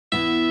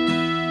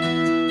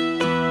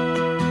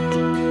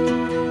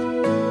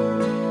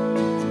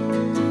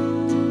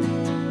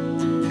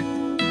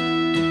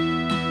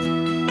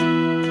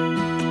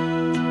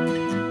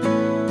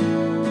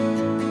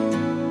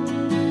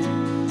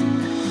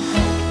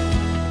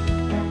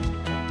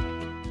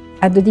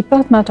At the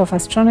Department of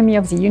Astronomy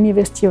of the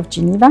University of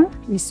Geneva,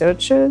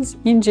 researchers,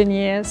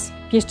 engineers,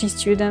 PhD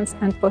students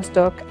and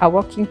postdocs are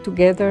working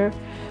together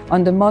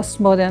on the most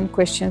modern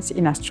questions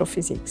in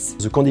astrophysics.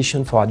 The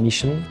condition for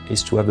admission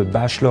is to have a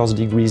bachelor's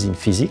degree in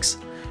physics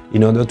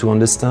in order to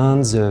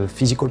understand the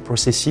physical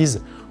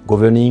processes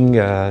governing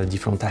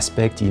different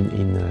aspects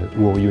in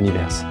our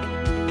universe.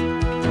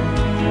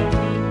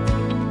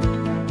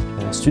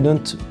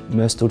 Students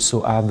must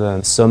also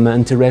have some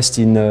interest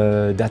in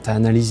data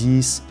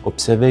analysis,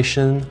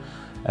 observation,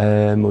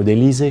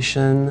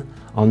 modelization,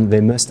 and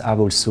they must have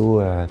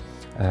also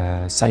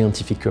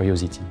scientific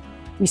curiosity.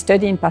 We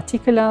study in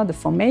particular the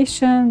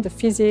formation, the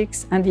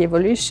physics and the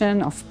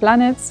evolution of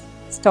planets,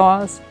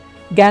 stars,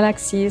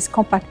 galaxies,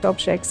 compact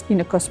objects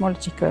in a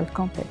cosmological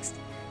context.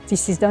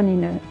 This is done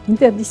in an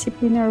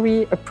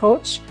interdisciplinary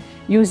approach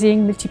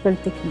using multiple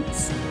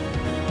techniques.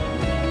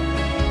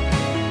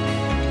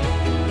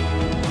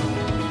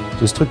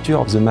 The structure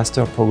of the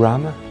master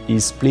program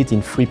is split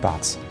in 3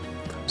 parts.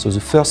 So the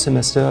first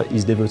semester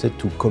is devoted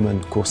to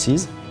common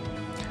courses.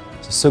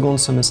 The second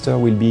semester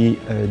will be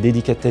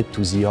dedicated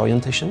to the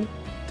orientation,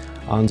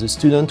 and the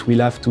student will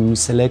have to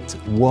select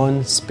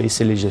one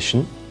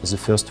specialization. The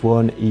first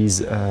one is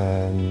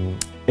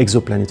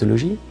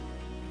exoplanetology.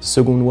 The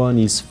second one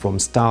is from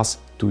stars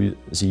to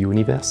the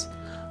universe.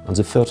 And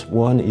the third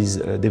one is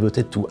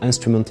devoted to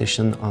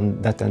instrumentation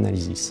and data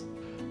analysis.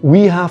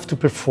 We have to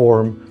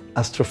perform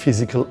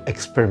astrophysical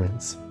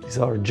experiments. These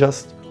are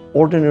just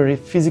ordinary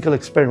physical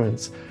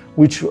experiments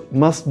which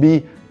must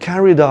be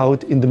carried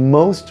out in the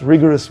most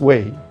rigorous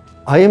way.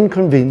 I am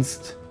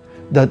convinced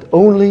that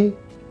only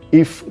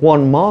if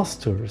one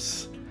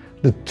masters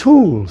the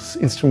tools,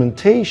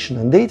 instrumentation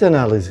and data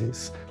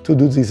analysis to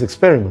do these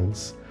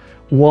experiments,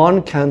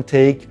 one can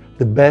take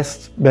the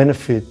best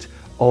benefit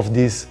of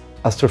this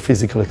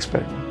astrophysical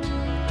experiment.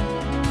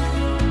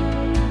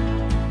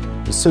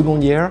 The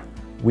second year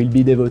will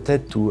be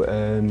devoted to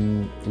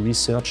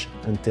research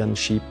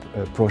internship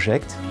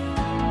project.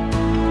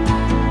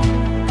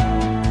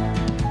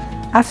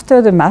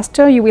 After the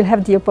master, you will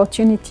have the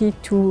opportunity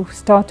to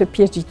start a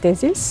PhD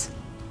thesis.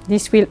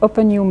 This will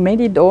open you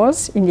many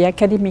doors in the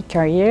academic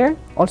career,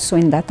 also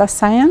in data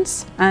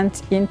science and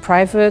in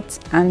private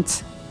and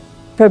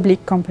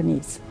public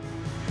companies.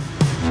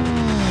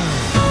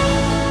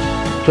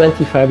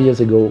 25 years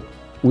ago,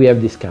 we have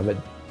discovered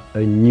a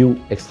new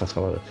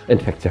extrasolar, in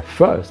fact, the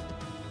first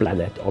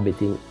planet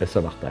orbiting a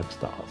solar-type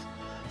star.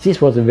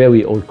 This was a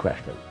very old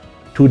question.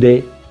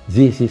 Today,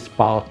 this is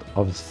part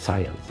of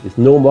science. It's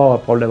no more a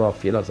problem of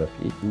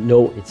philosophy.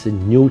 No, it's a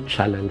new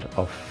challenge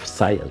of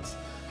science.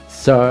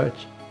 Search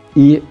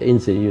here in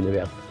the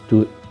universe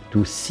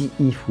to see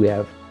if we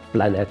have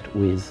planets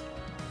with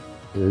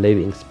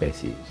living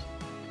species.